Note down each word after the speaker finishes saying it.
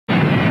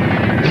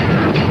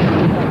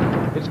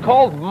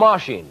called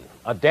moshing,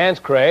 a dance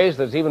craze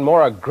that's even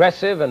more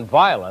aggressive and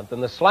violent than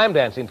the slam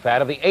dancing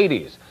fad of the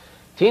 80s.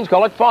 Teens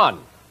call it fun,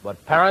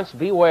 but parents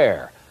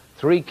beware.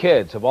 3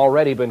 kids have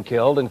already been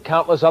killed and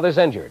countless others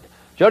injured.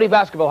 Jody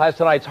Baskerville has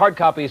tonight's hard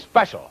copy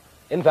special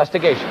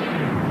investigation.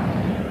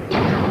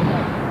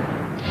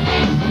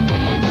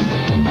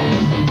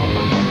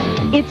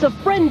 It's a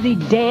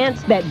frenzied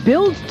dance that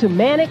builds to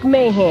manic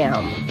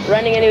mayhem.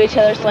 Running into each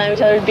other, slamming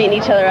each other,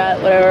 beating each other up,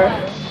 whatever.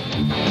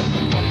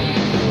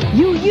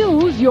 You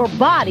use your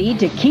body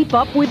to keep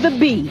up with the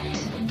beat.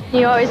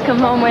 You always come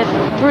home with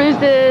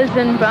bruises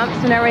and bumps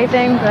and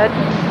everything, but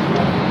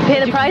pay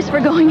the price for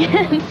going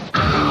in.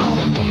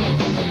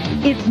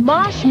 It's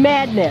mosh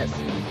madness,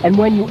 and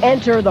when you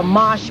enter the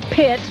mosh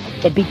pit,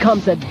 it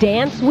becomes a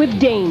dance with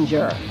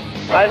danger.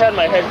 I've had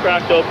my head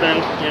cracked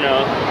open,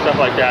 stuff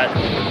like that.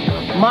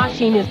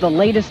 Moshing is the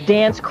latest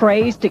dance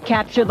craze to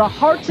capture the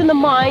hearts and the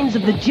minds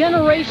of the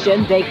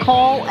generation they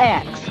call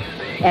X.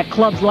 At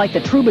clubs like the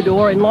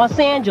Troubador in Los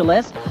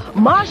Angeles,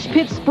 mosh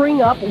pits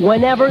spring up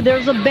whenever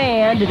there's a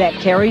band that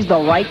carries the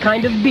right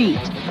kind of beat.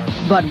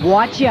 But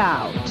watch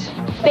out.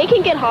 They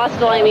can get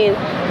hostile. I mean,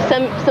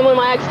 someone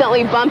might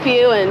accidentally bump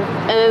you, and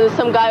then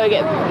some guy would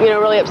get,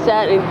 really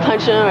upset and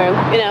punch him, or,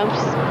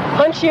 just...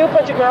 Punch you,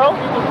 punch a girl?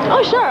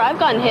 Oh, sure. I've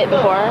gotten hit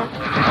before.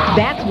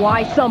 That's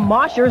why some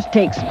moshers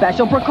take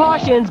special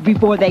precautions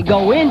before they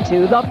go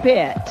into the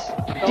pit.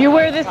 Do you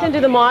wear this into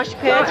the mosh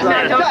pit? That's what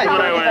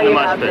I wear in the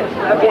mosh pit.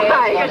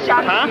 Why?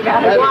 Huh?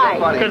 Why?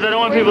 Because I don't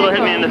want people to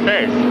hit me in the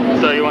face.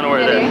 So you want to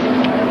wear this.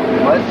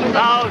 What?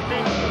 Oh, see?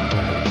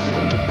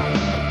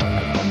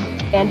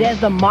 And as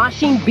the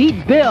moshing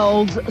beat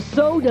builds,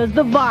 so does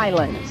the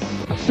violence.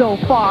 So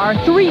far,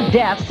 3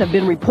 deaths have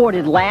been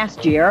reported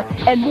last year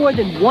and more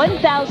than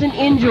 1,000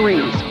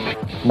 injuries.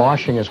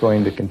 Moshing is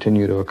going to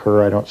continue to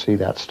occur. I don't see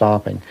that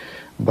stopping.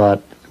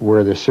 But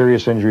where the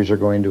serious injuries are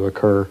going to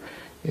occur,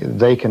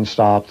 they can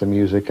stop the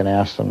music and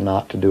ask them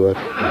not to do it.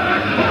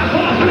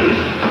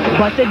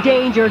 But the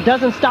danger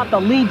doesn't stop the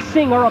lead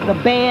singer of the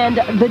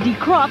band, the Die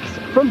Krupps,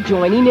 from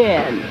joining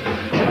in.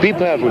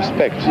 People have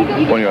respect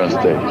when you're on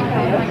stage.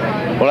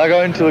 When I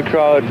go into the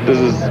crowd, this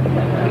is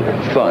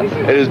fun.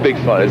 It is big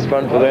fun. It's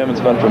fun for them,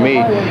 it's fun for me,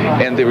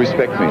 and they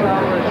respect me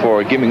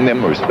for giving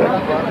them respect.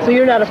 So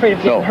you're not afraid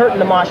of getting hurt in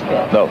the mosh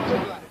pit? No.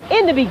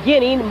 In the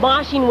beginning,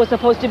 moshing was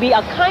supposed to be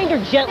a kinder,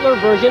 gentler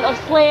version of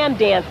slam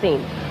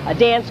dancing, a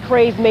dance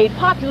craze made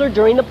popular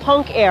during the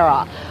punk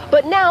era.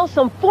 But now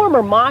some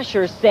former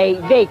moshers say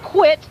they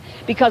quit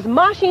because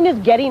moshing is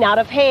getting out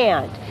of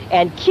hand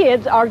and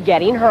kids are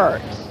getting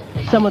hurt.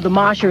 Some of the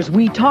moshers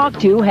we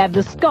talked to have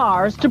the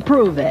scars to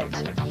prove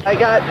it. I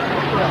got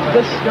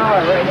this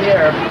scar right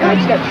here. I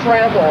just got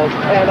trampled,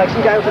 and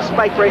some guy with a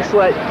spike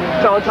bracelet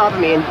fell on top of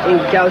me and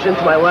gouged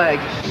into my leg.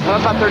 I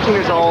was about 13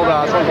 years old.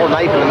 Someone pulled a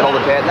knife in the middle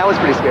of the pit, and that was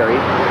pretty scary.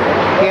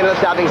 He ended up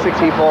stabbing 6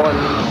 people, and...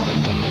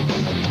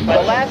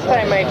 The last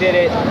time I did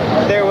it,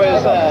 there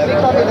was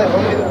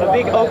a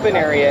big open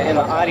area in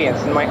the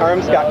audience, and my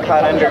arms got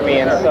caught under me,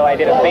 and so I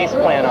did a face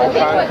plant on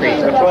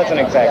concrete, which wasn't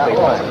exactly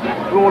fun.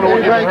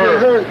 Everybody get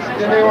hurt,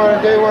 and they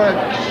want to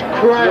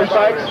crash. No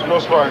spikes? No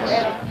spikes.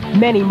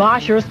 Many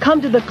moshers come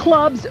to the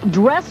clubs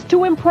dressed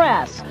to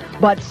impress,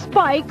 but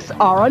spikes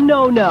are a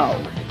no-no.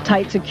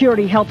 Tight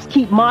security helps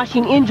keep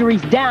moshing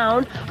injuries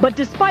down, but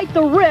despite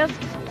the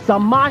risks,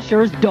 some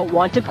moshers don't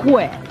want to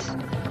quit.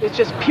 It's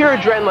just pure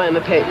adrenaline in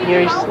the pit.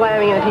 You're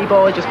slamming into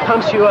people, it just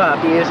pumps you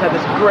up. You just have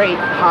this great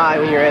high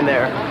when you're in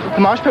there.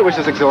 The mosh pit was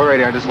just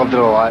exhilarating. I just loved it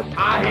a lot.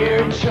 I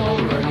hear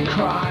children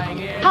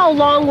crying. How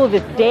long will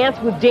this dance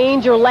with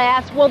danger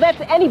last? Well,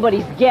 that's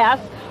anybody's guess.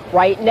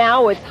 Right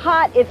now, it's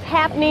hot, it's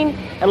happening,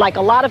 and like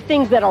a lot of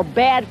things that are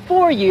bad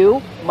for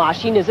you,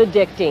 moshing is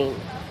addicting.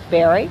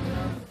 Barry?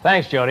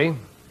 Thanks, Jody.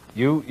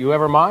 You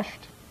ever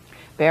moshed?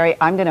 Barry,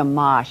 I'm going to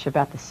mosh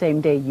about the same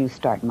day you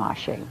start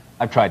moshing.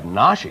 I've tried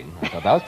noshing. I thought that was